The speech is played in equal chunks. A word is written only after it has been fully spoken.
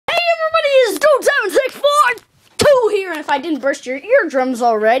I didn't burst your eardrums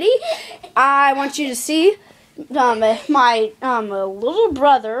already, I want you to see my little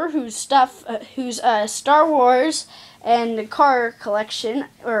brother whose Star Wars and car collection,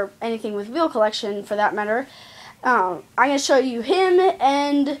 or anything with wheel collection for that matter. I'm going to show you him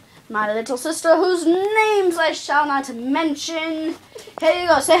and my little sister, whose names I shall not mention. Here you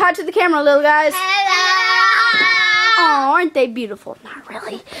go. Say hi to the camera, little guys. Hello. Oh, aren't they beautiful? Not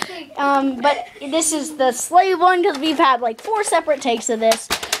really. But this is the slave one because we've had like 4 separate takes of this.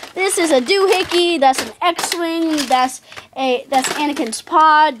 This is a doohickey. That's an X-wing. That's Anakin's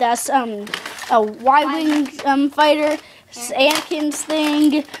pod. That's a Y-wing fighter. This is Anakin's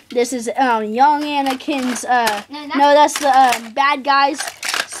thing. This is young Anakin's. No, that's the bad guy's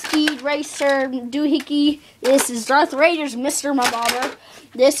speed racer doohickey. This is Darth Vader's Mr. Mabobber.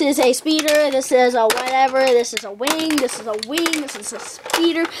 This is a speeder. This is a whatever. This is a wing. This is a wing. This is a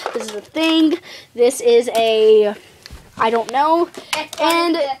speeder. This is a thing. This is a I don't know.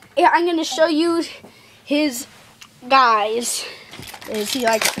 And I'm going to show you his guys, as he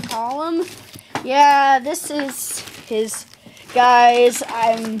likes to call them. Yeah, this is his guys.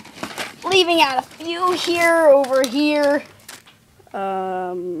 I'm leaving out a few here, over here.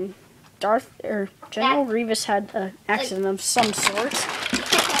 General Grievous had an accident of some sort.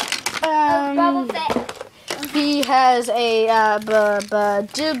 He has a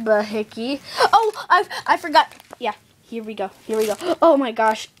doohickey. Oh, I forgot. Yeah. Here we go. Oh my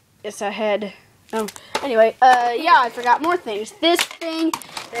gosh, it's a head. Anyway, yeah, I forgot more things. This thing,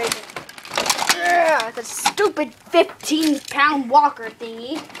 the stupid 15-pound walker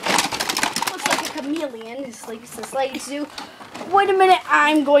thingy. Looks like a chameleon, just like the slaves do. Wait a minute,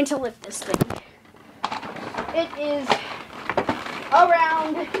 I'm going to lift this thing. It is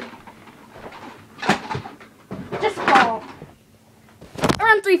around, just tall.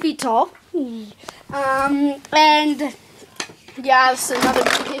 Around 3 feet tall. And yeah, this is another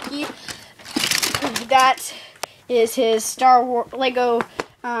doohickey. That is his Star Wars Lego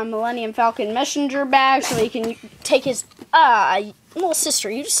Millennium Falcon messenger bag, so he can take his little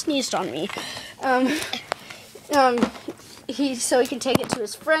sister. You just sneezed on me. So he can take it to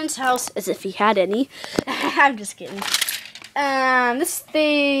his friend's house as if he had any. I'm just kidding. This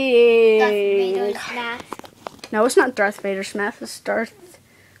thing. Darth Vader's mask. No, it's not Darth Vader's mask. It's Darth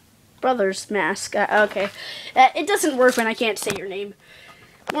Brother's mask. Okay. It doesn't work when I can't say your name.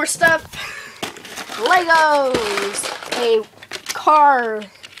 More stuff. Legos. A car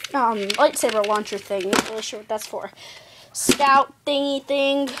lightsaber launcher thing. Not really sure what that's for. Scout thingy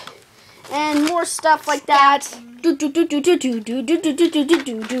thing. And more stuff like that.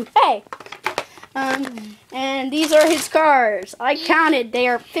 Hey. And these are his cars. I counted. They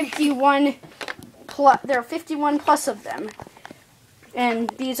are 51 plus. There are 51 plus of them. And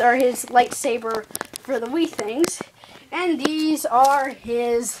these are his lightsaber for the Wii things. And these are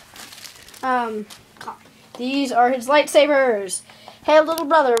his lightsabers. Hey, little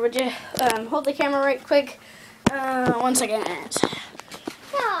brother, would you hold the camera right quick? 1 second.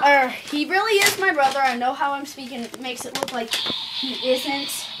 He really is my brother. I know how I'm speaking makes it look like he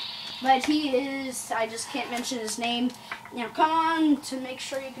isn't. But he is. I just can't mention his name. Now, come on to make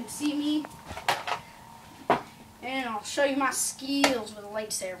sure you can see me. And I'll show you my skills with a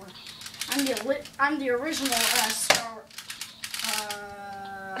lightsaber. I'm the original Star.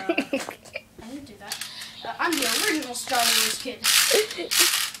 I didn't do that. I'm the original Star Wars kid. Okay.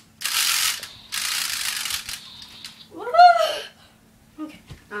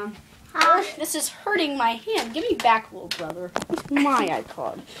 This is hurting my hand. Give me back, little brother. It's my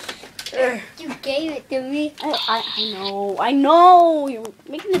iPod. You gave it to me. I know. You're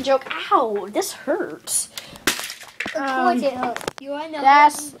making a joke. Ow, this hurts. Of course it hurts. You want to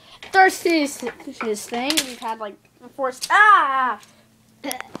That's his thing. We've had like 4. I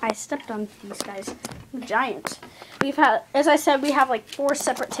stepped on these guys. Giant. We've had, as I said, we have like 4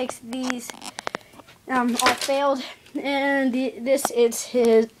 separate takes of these. All failed. And this is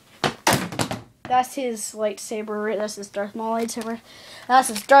his. That's his lightsaber. That's his Darth Maul lightsaber. That's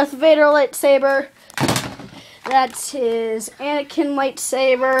his Darth Vader lightsaber. That's his Anakin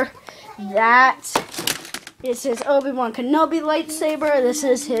lightsaber. That is his Obi-Wan Kenobi lightsaber. This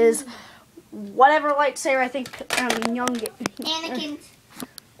is his whatever lightsaber. I think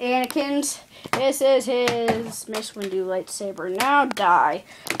Anakin's. This is his Mace Windu lightsaber. Now die.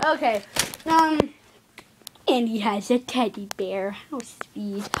 Okay. And he has a teddy bear. How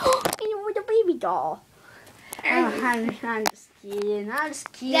sweet. And with a baby doll. I'm just kidding. That's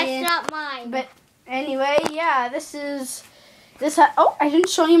not mine. But anyway, yeah, this is... oh, I didn't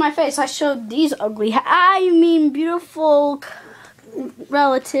show you my face. I showed these ugly... beautiful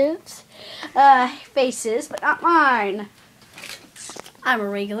relatives' faces, but not mine. I'm a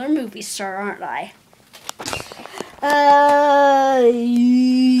regular movie star, aren't I?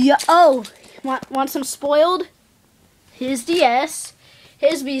 Yeah. Oh, want some spoiled? His DS,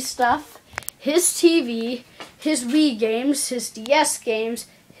 his Wii stuff, his TV, his Wii games, his DS games,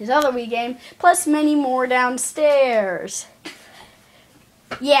 his other Wii game, plus many more downstairs.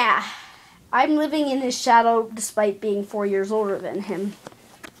 Yeah, I'm living in his shadow despite being 4 years older than him.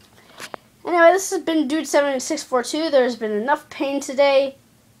 Anyway, this has been Dude76642. There's been enough pain today.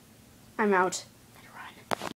 I'm out.